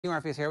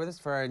Murphy is here with us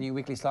for our new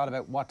weekly slot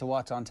about what to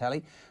watch on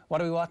telly.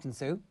 What are we watching,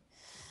 Sue?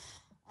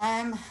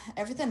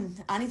 Everything,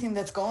 anything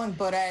that's going,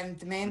 but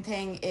the main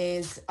thing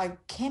is I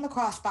came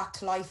across Back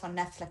to Life on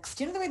Netflix.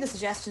 Do you know the way the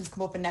suggestions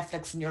come up in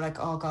Netflix and you're like,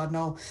 oh God,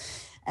 no.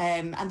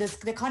 And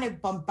they kind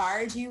of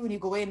bombard you when you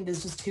go in,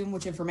 there's just too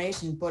much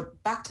information.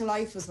 But Back to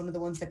Life was one of the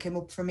ones that came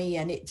up for me,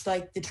 and it's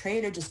like the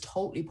trailer just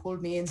totally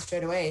pulled me in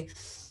straight away.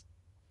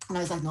 And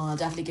I was like, no, I'll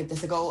definitely give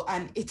this a go.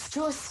 And it's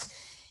just,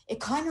 it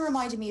kind of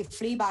reminded me of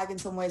Fleabag in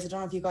some ways. I don't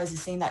know if you guys have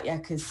seen that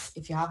yet, because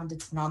if you haven't,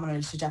 it's phenomenal.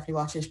 You should definitely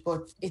watch it.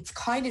 But it's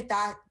kind of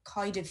that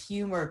kind of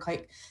humour,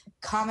 kind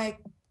comic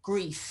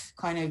grief,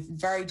 kind of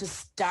very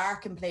just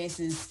dark in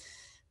places,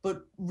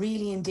 but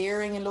really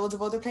endearing in loads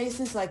of other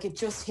places. Like, it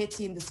just hits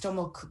you in the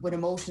stomach with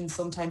emotions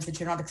sometimes that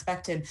you're not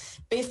expecting.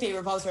 Basically, it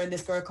revolves around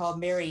this girl called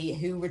Mary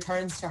who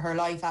returns to her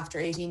life after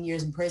 18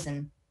 years in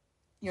prison.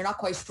 You're not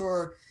quite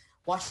sure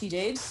what she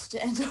did to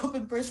end up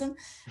in prison,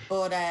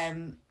 but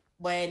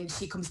when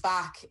she comes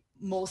back,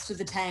 most of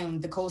the town,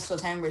 the coastal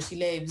town where she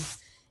lives,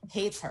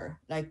 hates her.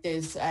 Like,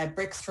 there's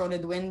bricks thrown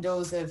in the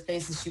windows of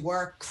places she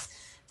works.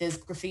 There's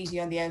graffiti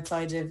on the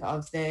outside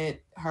of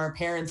her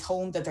parents'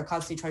 home that they're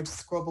constantly trying to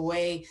scrub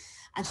away.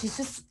 And she's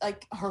just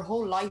like, her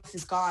whole life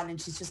is gone,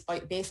 and she's just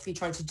basically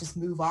trying to just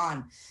move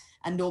on,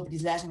 and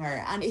nobody's letting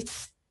her. And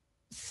it's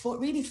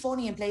really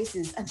funny in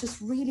places and just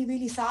really,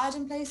 really sad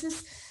in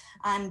places.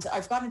 And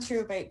I've gotten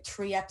through about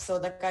 3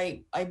 episodes. Like,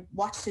 I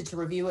watched it to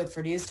review it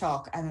for News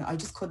Talk, and I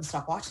just couldn't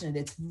stop watching it.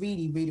 It's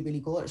really, really,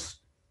 really good.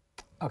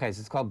 Okay, so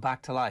it's called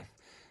Back to Life.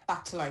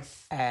 Back to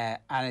Life. And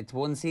it's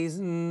one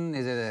season.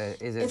 Is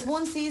it? It's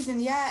one season,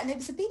 yeah. And it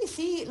was a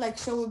BBC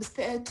show. It was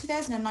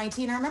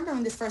 2019. I remember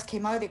when this first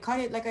came out. It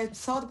kind of like, I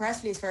saw the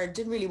press release for it,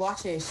 didn't really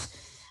watch it,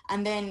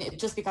 and then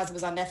just because it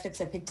was on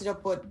Netflix, I picked it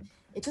up. But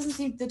there doesn't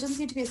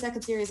seem to be a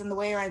second series on the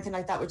way or anything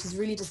like that, which is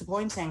really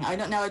disappointing. I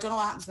don't know what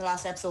happens in the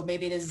last episode.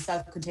 Maybe it is a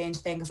self-contained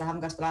thing because I haven't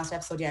got to the last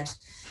episode yet.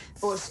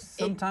 But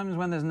sometimes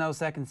when there's no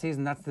second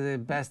season, that's the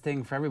best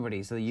thing for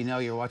everybody. So you know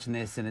you're watching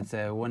this and it's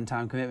a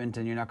one-time commitment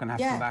and you're not going to have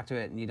to come back to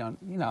it. And you don't,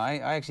 I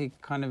actually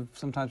kind of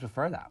sometimes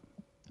prefer that.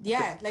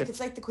 Yeah, like it's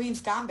like the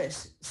Queen's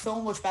Gambit. So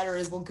much better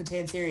as one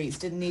contained series.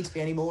 Didn't need to be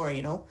any more,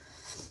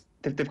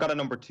 They've got a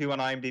number 2 on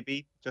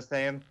IMDb, just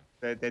saying.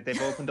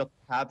 They've opened up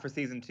a tab for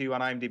season 2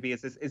 on IMDb.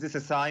 Is this a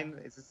sign?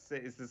 Is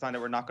this a sign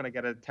that we're not going to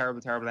get a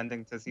terrible, terrible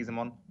ending to season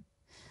 1?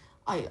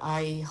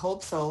 I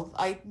hope so.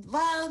 I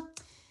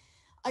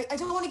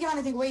don't want to give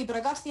anything away, but I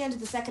got to the end of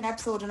the second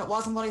episode and it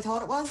wasn't what I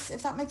thought it was,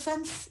 if that makes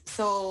sense.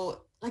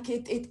 So like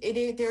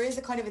there is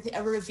a kind of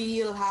a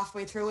reveal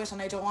halfway through it,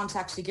 and I don't want to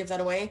actually give that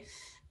away,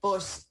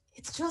 but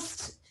it's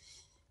just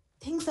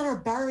things that are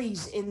buried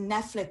in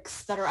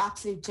Netflix that are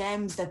absolute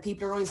gems that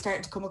people are only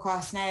starting to come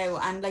across now.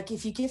 And like,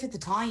 if you give it the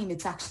time,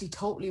 it's actually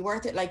totally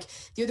worth it. Like,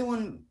 the other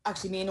one,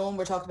 actually, me and Owen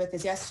were talking about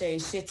this yesterday,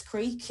 is Schitt's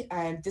Creek.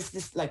 And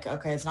this like,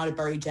 okay, it's not a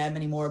buried gem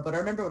anymore, but I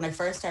remember when I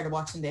first started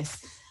watching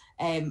this,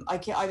 I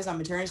was on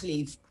maternity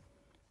leave,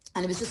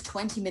 and it was just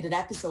 20-minute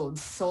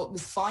episodes. So it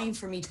was fine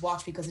for me to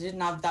watch because I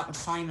didn't have that much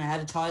time. I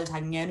had a child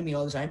hanging out of me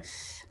all the time,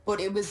 but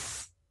it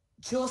was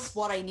just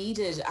what I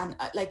needed. And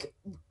like,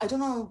 I don't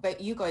know about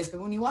you guys,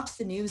 but when you watch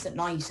the news at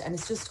night and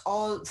it's just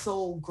all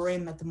so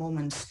grim at the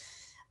moment,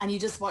 and you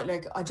just want,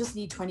 like, I just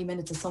need 20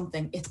 minutes of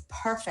something, it's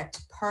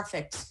perfect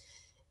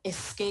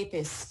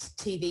escapist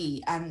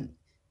TV. And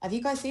have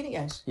you guys seen it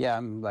yet? Yeah,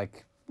 I'm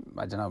like,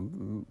 I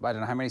don't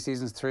know how many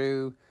seasons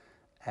through.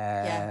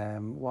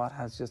 What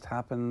has just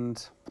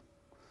happened?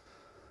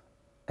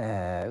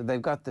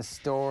 They've got the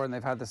store, and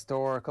they've had the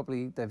store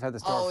they've had the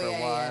store for a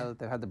while. Yeah.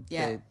 They've had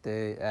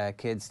the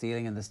kids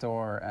stealing in the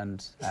store,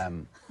 and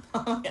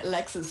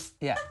Alexis.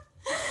 Yeah.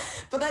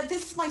 But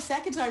this is my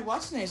second time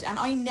watching it, and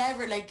I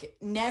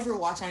never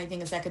watch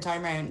anything a second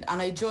time around.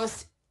 And I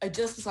just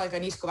was like, I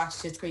need to go back to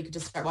Schitt's Creek and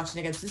just start watching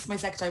it again. So this is my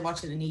second time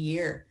watching it in a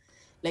year.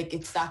 Like,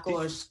 it's that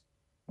good.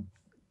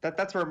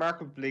 That's a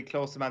remarkably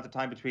close amount of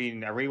time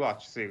between a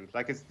rewatch, Sue.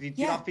 Like, do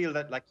you not feel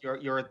that like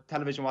your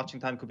television watching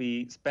time could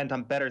be spent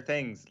on better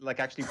things, like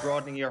actually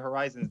broadening your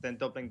horizons than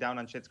doubling down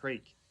on Schitt's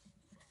Creek?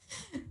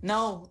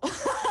 No,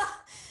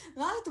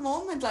 not at the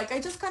moment. Like, I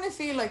just kind of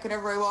feel like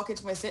whenever I walk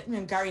into my sitting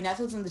room, Gary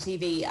Neville's on the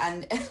TV,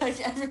 and like,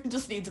 everyone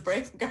just needs a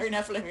break from Gary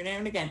Neville every now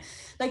and again.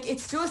 Like,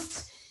 it's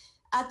just,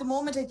 at the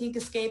moment, I think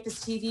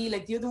escapist TV.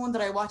 Like, the other one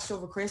that I watched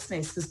over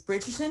Christmas was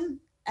Bridgerton.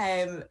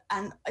 And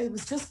it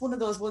was just one of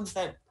those ones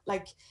that,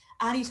 like,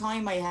 any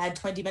time I had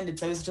 20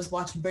 minutes, I was just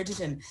watching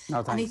Bridgerton.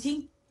 No thanks.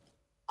 And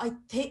I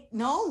think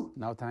no.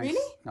 No thanks.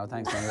 Really? No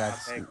thanks.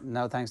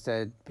 No thanks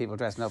to people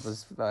dressing up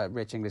as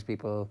rich English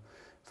people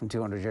from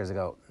 200 years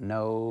ago.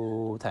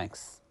 No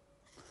thanks.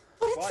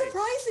 But it's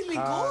surprisingly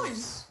good.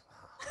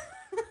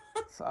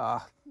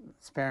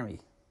 Spare me.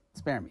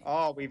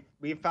 Oh,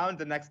 we've found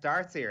the next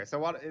darts here.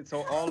 So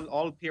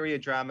all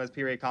period dramas,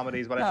 period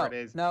comedies, whatever it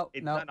is.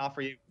 It's not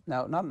for you.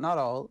 No, not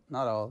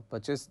all,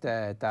 but just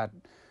that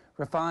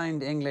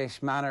refined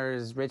English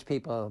manners, rich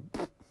people.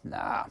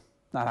 Nah,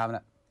 not having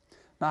it.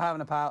 Not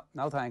having it, pal.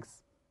 No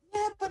thanks.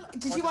 Yeah, but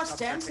did you watch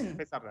Downton?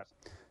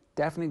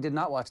 Definitely did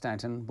not watch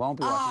Downton. Won't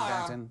be watching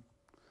Downton.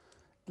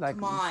 like,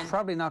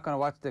 probably not going to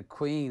watch The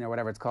Queen or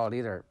whatever it's called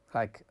either.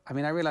 Like, I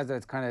mean, I realise that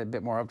it's kind of a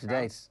bit more up to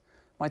date.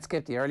 Might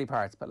skip the early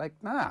parts, but like,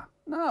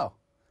 no.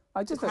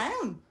 I just The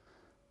Crown.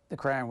 The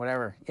Crown,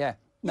 whatever. Yeah,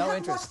 no you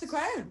interest. Watched The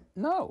Crown.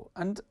 No,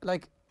 and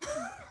like,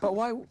 but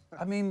why?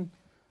 I mean,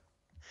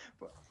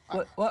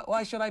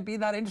 why should I be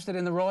that interested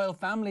in the royal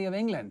family of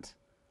England?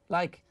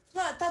 Like,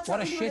 that's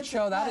what a shit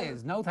show that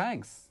is. No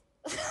thanks.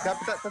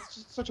 That's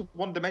just such a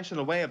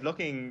one-dimensional way of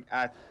looking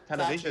at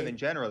television in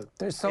general.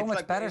 There's so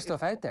much better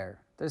stuff out there.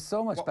 There's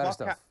so much better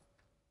stuff.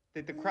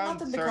 The Crown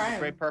serves a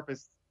great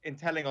purpose in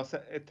telling us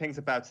things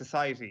about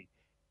society,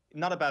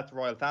 not about the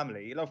royal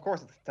family. You know, of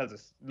course, it tells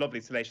us lovely,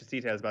 salacious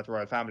details about the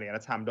royal family, and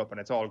it's hammed up, and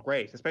it's all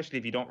great. Especially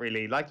if you don't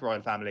really like the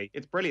royal family,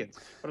 it's brilliant.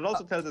 But it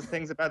also tells us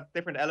things about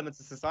different elements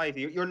of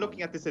society. You're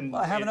looking at this in.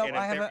 I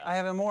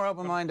have a more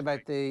open mind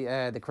about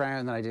the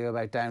Crown than I do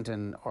about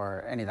Downton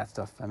or any of that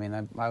stuff. I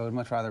mean, I would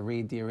much rather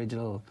read the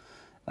original.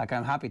 Like,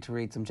 I'm happy to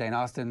read some Jane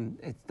Austen.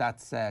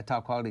 That's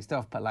top quality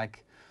stuff. But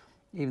like,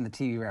 even the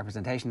TV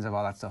representations of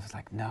all that stuff is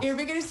like, no. You're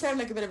beginning to sound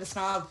like a bit of a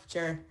snob,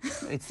 Ger.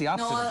 It's the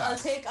opposite.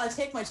 No, I'll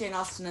take my Jane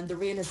Austen and the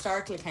real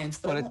historical accounts,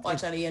 but I won't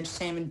watch any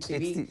entertainment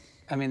TV.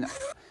 I mean,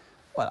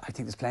 well, I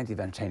think there's plenty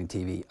of entertaining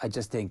TV. I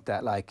just think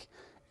that, like,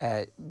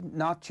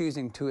 not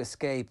choosing to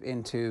escape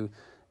into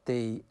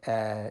the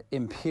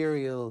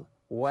imperial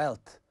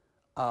wealth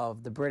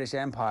of the British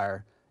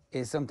Empire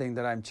is something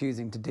that I'm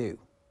choosing to do.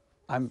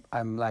 I'm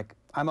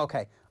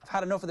okay. I've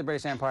had enough of the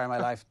British Empire in my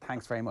life.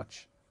 Thanks very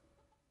much.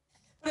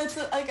 But it's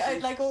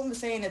like Owen was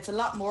saying, it's a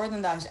lot more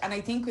than that. And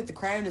I think with The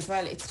Crown as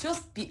well, it's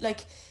just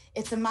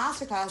it's a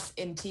masterclass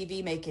in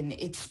TV making.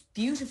 It's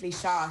beautifully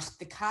shot.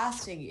 The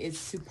casting is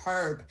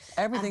superb.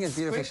 Everything is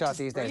beautifully shot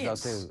these days, though,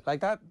 too. Like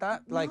that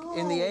like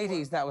in the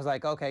 80s, that was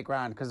like, okay,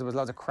 grand, because there was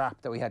loads of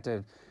crap that we had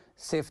to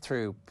sift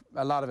through.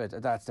 A lot of it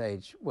at that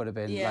stage would have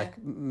been like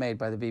made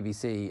by the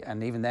BBC,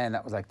 and even then,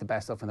 that was like the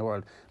best stuff in the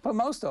world. But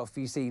most stuff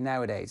you see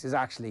nowadays is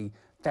actually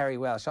very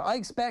well shot. I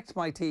expect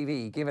my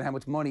TV, given how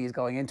much money is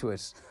going into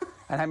it,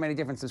 and how many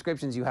different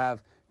subscriptions you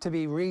have, to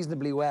be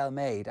reasonably well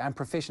made and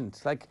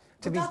proficient. Like,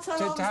 to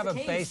have a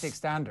basic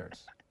standard.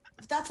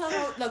 That's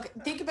not look,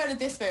 think about it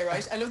this way,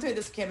 right? I love the way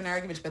this became an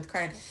argument about the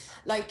Crown.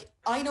 Like,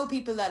 I know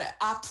people that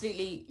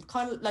absolutely,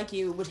 kind of like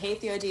you, would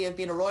hate the idea of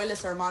being a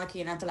royalist or a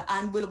monarchy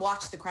and will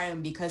watch The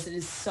Crown because it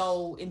is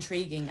so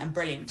intriguing and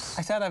brilliant.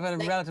 I said I've had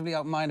a relatively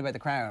open mind about The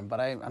Crown,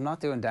 but I'm not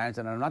doing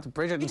Downton, and I'm not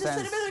Bridgerton. You just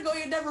said a minute ago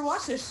you'd never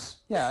watch it.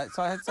 Yeah,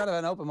 so I said I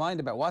have an open mind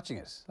about watching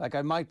it. Like,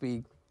 I might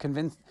be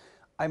convinced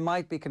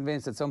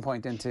at some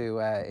point into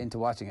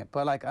watching it,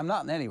 but like, I'm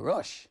not in any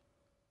rush.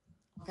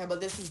 Okay, well,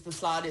 this is the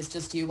slot. Is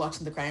just you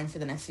watching The Crown for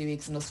the next few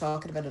weeks and us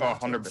talking about it.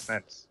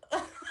 100%.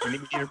 We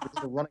need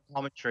a running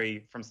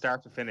commentary from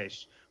start to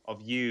finish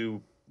of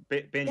you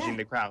binging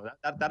The Crown.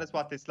 That is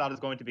what this slot is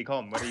going to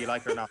become, whether you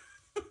like it or not.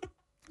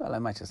 Well, I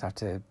might just have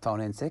to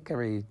phone in sick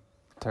every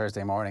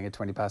Thursday morning at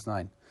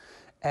 9:20.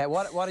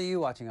 What are you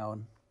watching,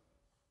 Owen?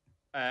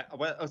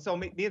 So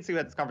me and Sue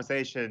had this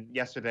conversation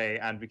yesterday,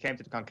 and we came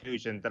to the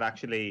conclusion that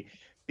actually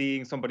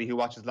being somebody who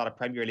watches a lot of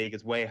Premier League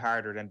is way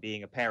harder than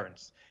being a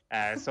parent.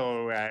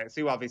 So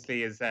Sue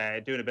obviously is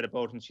doing a bit of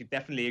both, and she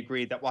definitely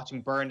agreed that watching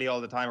Burnley all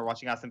the time or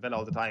watching Aston Villa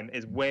all the time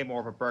is way more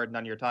of a burden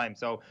on your time.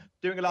 So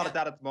doing a lot of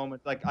that at the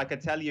moment. Like, I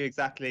could tell you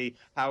exactly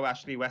how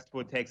Ashley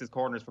Westwood takes his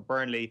corners for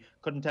Burnley.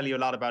 Couldn't tell you a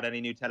lot about any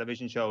new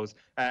television shows.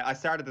 I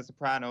started The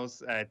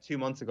Sopranos 2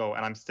 months ago,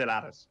 and I'm still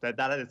at it.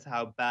 That is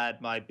how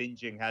bad my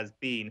binging has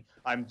been.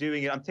 I'm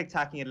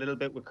tic-tacking it a little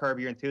bit with Curb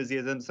Your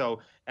Enthusiasm. So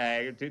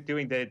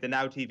doing the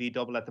Now TV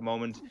double at the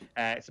moment.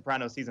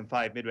 Sopranos season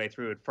 5 midway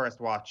through it.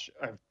 First watch.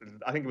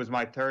 I think it was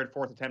my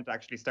fourth attempt to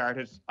actually start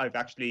it. I've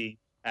actually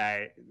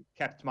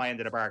kept my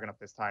end of the bargain up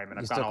this time, and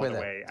I've gone all the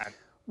way. And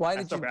why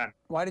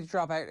did you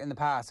drop out in the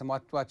past, and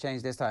what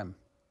changed this time?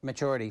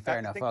 Maturity, fair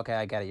enough. Okay,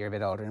 I get it. You're a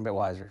bit older and a bit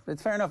wiser.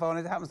 It's fair enough, Owen.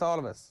 It happens to all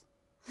of us.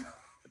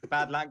 The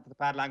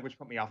bad language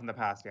put me off in the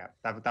past. Yeah,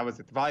 that was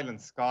it. The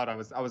violence. God, I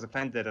was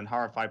offended and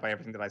horrified by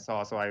everything that I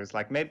saw. So I was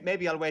like,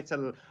 maybe I'll wait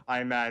till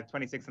I'm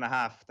 26 and a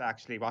half to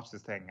actually watch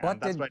this thing. And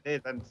that's what I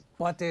did. And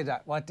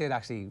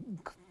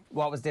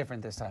what was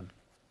different this time?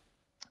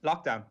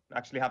 Lockdown,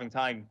 actually having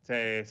time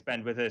to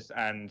spend with it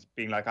and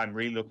being like, I'm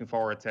really looking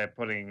forward to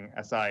putting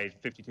aside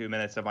 52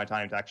 minutes of my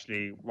time to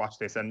actually watch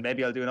this, and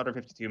maybe I'll do another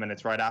 52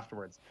 minutes right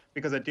afterwards,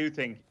 because I do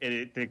think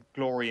the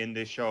glory in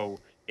this show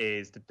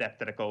is the depth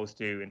that it goes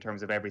to in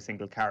terms of every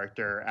single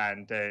character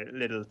and the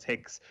little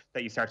ticks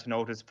that you start to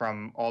notice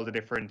from all the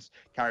different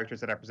characters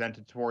that are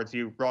presented towards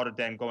you, rather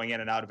than going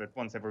in and out of it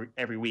once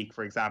every week,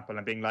 for example,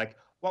 and being like,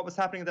 what was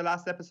happening in the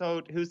last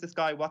episode? Who's this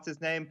guy? What's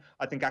his name?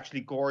 I think actually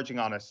gorging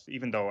on it,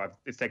 even though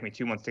it's taken me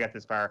 2 months to get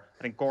this far,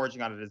 I think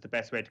gorging on it is the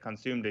best way to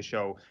consume this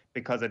show,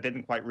 because I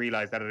didn't quite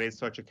realize that it is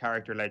such a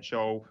character-led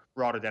show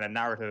rather than a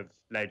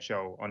narrative-led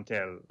show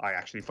until I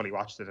actually fully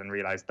watched it and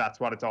realized that's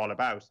what it's all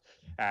about.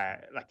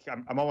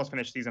 I'm almost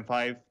finished season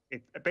 5.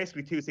 It's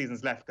basically 2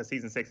 seasons left, because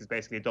season 6 is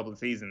basically a double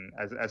season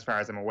as far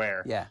as I'm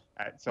aware. Yeah.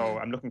 So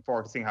I'm looking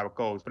forward to seeing how it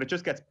goes. But it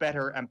just gets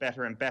better and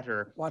better and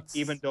better,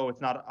 even though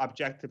it's not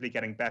objectively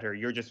getting better.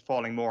 You're you're just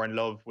falling more in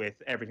love with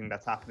everything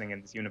that's happening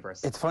in this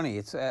universe. It's funny.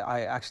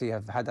 I actually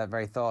have had that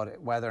very thought,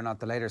 whether or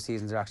not the later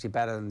seasons are actually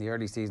better than the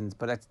early seasons,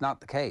 but it's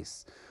not the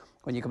case.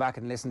 When you go back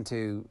and listen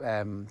to, so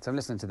I'm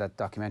listening to that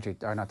documentary,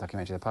 or not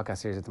documentary, the podcast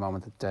series at the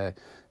moment that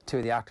two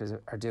of the actors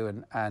are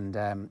doing,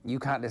 and you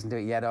can't listen to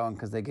it yet, Owen,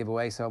 because they give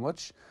away so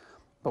much.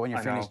 But when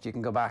you're finished, you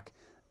can go back.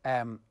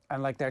 And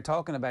like they're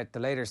talking about the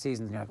later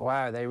seasons, and you're like,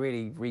 wow, they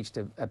really reached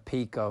a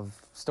peak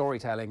of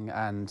storytelling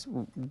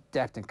and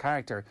depth and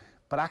character.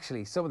 But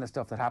actually, some of the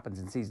stuff that happens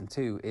in season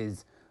 2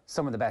 is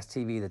some of the best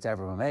TV that's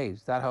ever been made.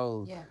 That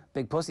whole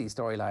Big Pussy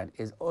storyline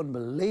is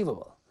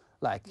unbelievable.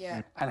 Like,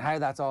 and how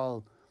that's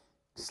all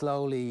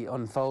slowly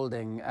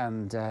unfolding,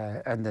 and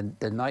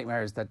the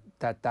nightmares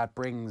that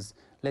brings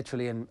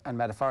literally and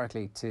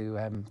metaphorically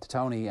to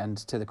Tony and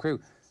to the crew.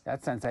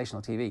 That's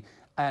sensational TV.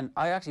 And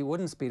I actually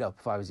wouldn't speed up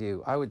if I was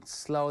you. I would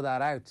slow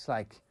that out,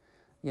 like,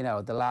 you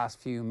know, the last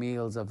few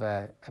meals of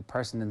a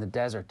person in the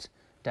desert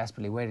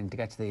desperately waiting to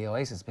get to the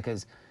oasis,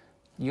 because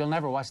you'll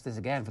never watch this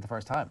again for the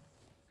first time.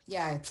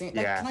 Yeah,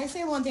 can I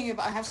say one thing?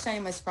 I have to tell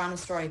you my Sopranos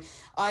story.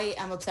 I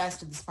am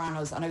obsessed with The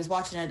Sopranos, and I was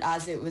watching it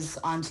as it was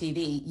on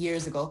TV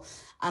years ago,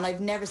 and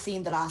I've never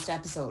seen the last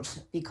episode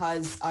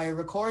because I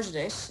recorded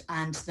it,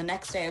 and the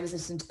next day I was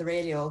listening to the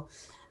radio,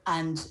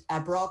 and a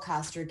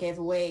broadcaster gave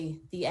away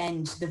the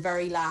end, the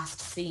very last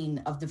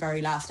scene of the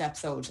very last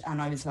episode,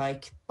 and I was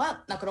like, well,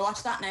 not going to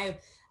watch that now.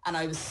 And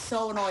I was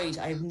so annoyed.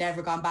 I've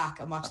never gone back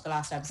and watched the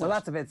last episode. Well,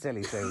 that's a bit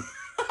silly too.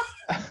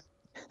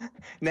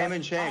 Name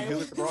and shame. Who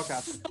was the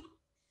broadcaster?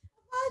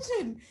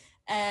 Imagine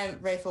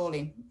Ray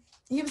Foley.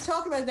 He was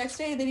talking about it the next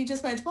day, and then he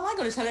just went, well, I'm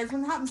going to tell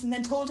everyone what happens, and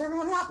then told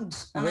everyone what happened.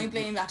 And I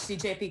blame actually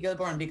JP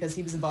Gilborn because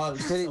he was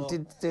involved.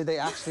 Did they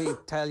actually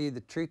tell you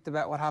the truth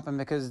about what happened?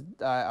 Because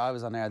I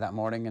was on air that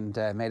morning and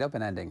made up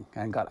an ending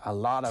and got a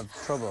lot of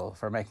trouble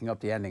for making up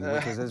the ending,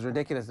 which is as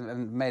ridiculous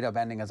and made up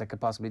ending as I could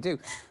possibly do,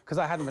 because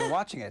I hadn't been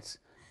watching it.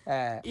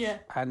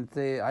 And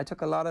I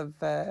took a lot of,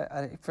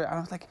 I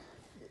was like,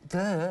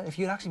 duh, if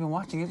you'd actually been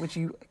watching it, which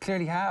you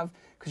clearly have,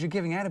 because you're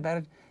giving out about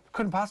it, it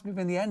couldn't possibly have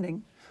been the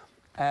ending.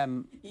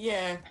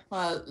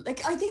 Well,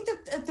 like, I think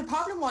that the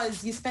problem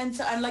was you spend,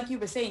 and like you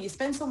were saying, you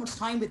spend so much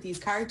time with these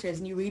characters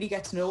and you really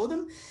get to know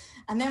them.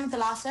 And then with the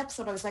last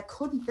episode, I was like,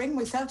 couldn't bring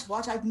myself to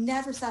watch. I've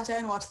never sat down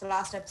and watched the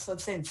last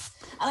episode since.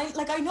 And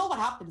I know what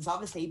happens,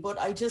 obviously, but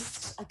I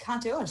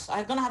can't do it.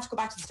 I'm going to have to go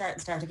back to the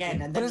start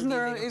again. And but isn't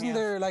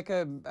there like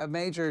a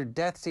major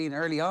death scene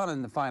early on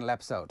in the final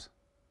episode?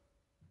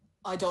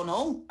 I don't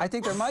know. I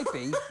think there might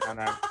be.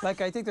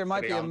 Like, I think there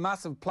might be a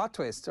massive plot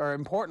twist or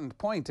important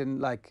point in,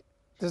 like,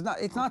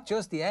 it's not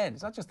just the end.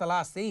 It's not just the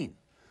last scene.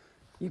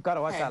 You've got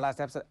to watch that last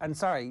episode. And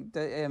sorry,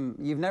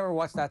 you've never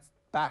watched that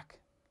back?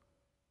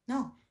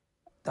 No.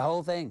 The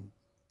whole thing?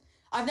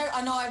 I've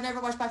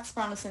never watched back The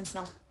Sopranos since,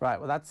 no. Right,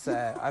 well, that's,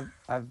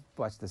 I've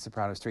watched The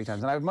Sopranos 3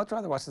 times, and I would much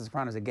rather watch The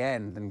Sopranos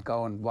again than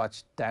go and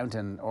watch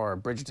Downton or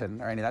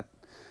Bridgerton or any of that.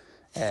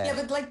 Yeah,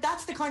 but like,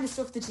 that's the kind of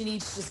stuff that you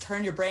need to just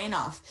turn your brain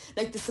off.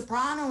 Like The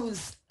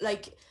Sopranos,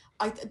 like,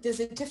 there's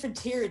a different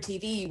tier of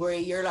TV where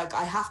you're like,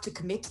 I have to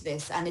commit to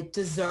this and it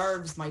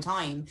deserves my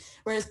time.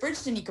 Whereas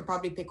Bridgerton, you could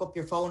probably pick up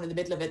your phone in the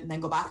middle of it and then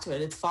go back to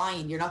it. It's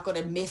fine. You're not going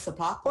to miss a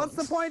plot point.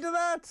 What's the point of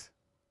that?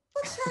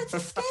 But sure, it's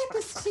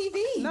escapist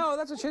TV. No,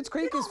 that's what Schitt's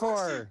Creek is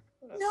for.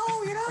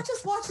 No, you're not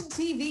just watching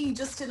TV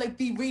just to like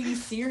be really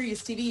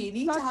serious TV. You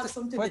need to have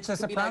something that The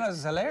Sopranos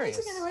is hilarious.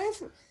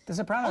 The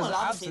Sopranos is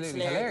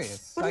absolutely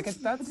hilarious. But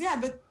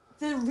but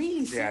they're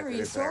really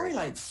serious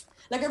storylines.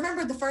 Like, I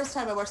remember the first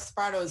time I watched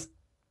Sopranos,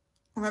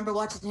 I remember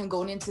watching him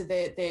going into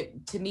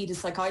to meet a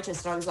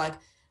psychiatrist, and I was like,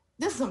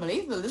 this is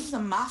unbelievable. This is a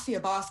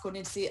mafia boss going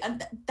in to see,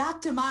 and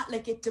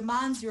it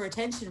demands your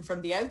attention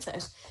from the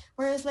outset.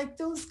 Whereas like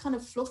those kind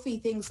of fluffy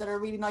things that are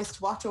really nice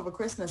to watch over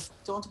Christmas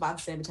don't demand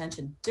the same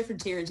attention.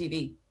 Different tier of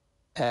TV.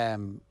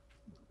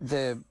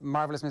 The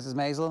Marvelous Mrs.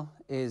 Maisel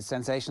is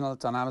sensational.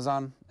 It's on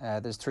Amazon.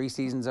 There's 3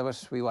 seasons of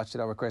it. We watched it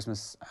over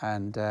Christmas,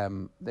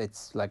 and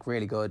it's like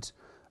really good.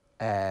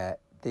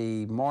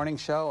 The Morning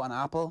Show on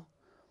Apple.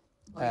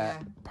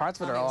 Parts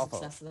of it are awful.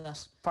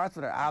 Parts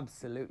of it are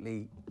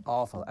absolutely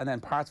awful, and then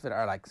parts of it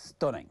are like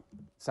stunning.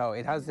 So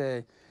it has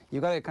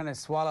you've got to kind of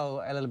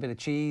swallow a little bit of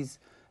cheese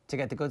to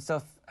get the good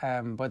stuff.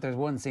 But there's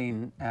one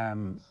scene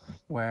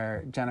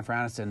where Jennifer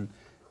Aniston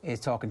is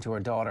talking to her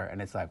daughter,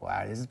 and it's like,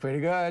 wow, this is pretty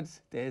good.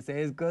 This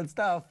is good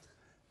stuff.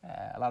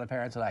 A lot of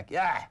parents are like,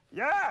 yeah.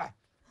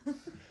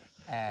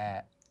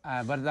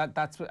 But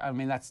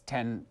that's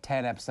 10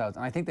 episodes.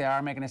 And I think they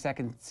are making a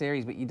second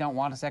series, but you don't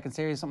want a second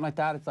series, something like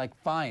that. It's like,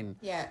 fine.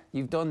 Yeah.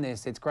 You've done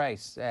this. It's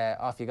great.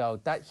 Off you go.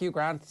 That Hugh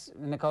Grant,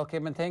 Nicole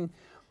Kidman thing,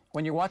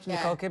 when you're watching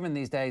Nicole Kidman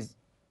these days,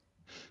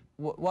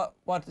 what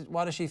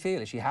does she feel?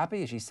 Is she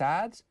happy? Is she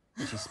sad?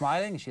 Is she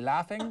smiling? Is she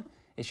laughing?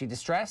 Is she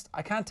distressed?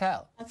 I can't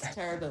tell. That's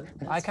terrible.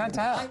 I can't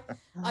tell.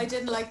 I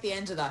didn't like the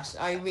end of that.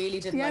 I really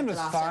didn't like the last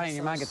episode. The end was fine.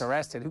 Your man gets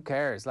arrested. Who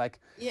cares? Like,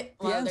 yeah,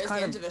 well, there's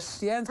the end of it.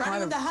 The end's For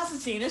anyone that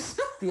hasn't seen it.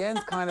 The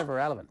end's kind of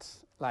irrelevant.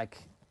 Like,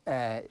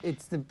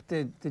 it's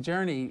the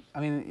journey. I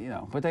mean, you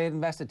know, but they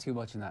invested too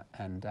much in that,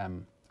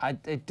 and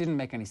it didn't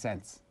make any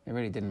sense. It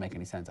really didn't make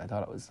any sense. I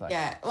thought it was like...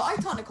 Yeah, well, I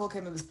thought Nicole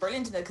Kidman was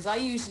brilliant in it because I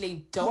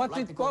usually don't like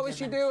Nicole Kidman. What was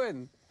she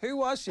doing? Who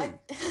was she?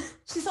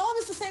 She's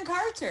always the same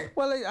character.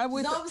 Well,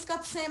 she's always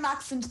got the same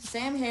accent, the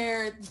same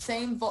hair, the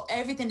same...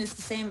 everything is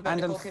the same about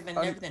Nicole Kidman and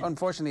everything.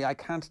 Unfortunately, I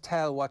can't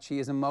tell what she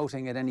is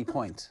emoting at any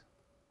point.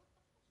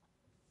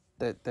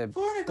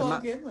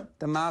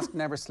 The mask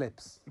never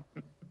slips.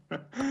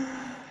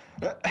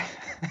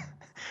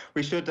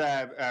 We should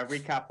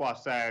recap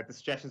what the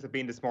suggestions have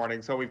been this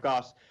morning. So we've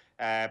got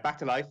Back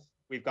to Life,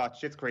 we've got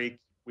Schitt's Creek,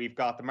 we've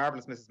got The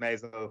Marvelous Mrs.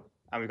 Maisel,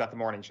 and we've got The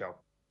Morning Show.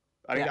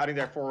 I think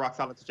there are 4 rock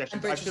solid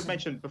suggestions. I should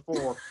mention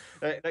before,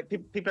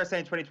 people are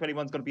saying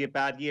 2021 is going to be a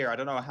bad year. I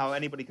don't know how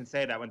anybody can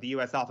say that when the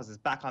US office is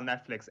back on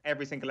Netflix.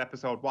 Every single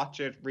episode,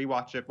 watch it,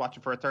 rewatch it, watch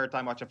it for a 3rd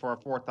time, watch it for a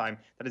 4th time.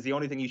 That is the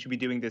only thing you should be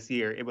doing this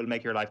year. It will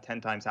make your life 10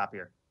 times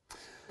happier.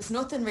 There's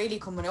nothing really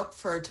coming up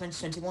for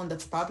 2021.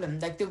 That's the problem.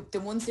 Like the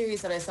one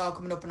series that I saw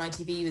coming up on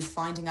ITV was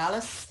Finding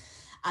Alice,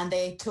 and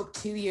they took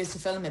 2 years to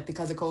film it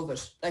because of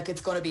COVID. Like,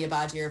 it's going to be a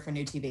bad year for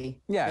new TV.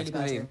 Yeah,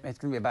 really it's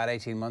going to be about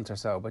 18 months or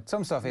so. But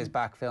some stuff is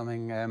back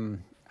filming.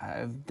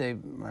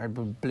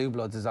 Blue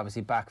Bloods is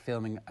obviously back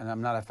filming, and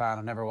I'm not a fan.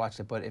 I've never watched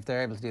it. But if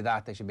they're able to do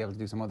that, they should be able to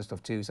do some other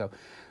stuff too. So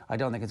I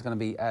don't think it's going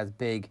to be as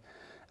big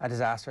a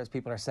disaster as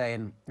people are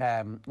saying.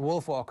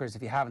 Wolfwalkers,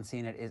 if you haven't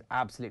seen it, is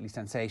absolutely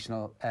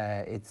sensational.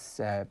 It's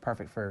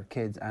perfect for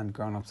kids and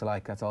grown-ups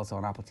alike. That's also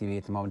on Apple TV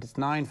at the moment. It's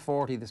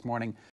 9:40 this morning.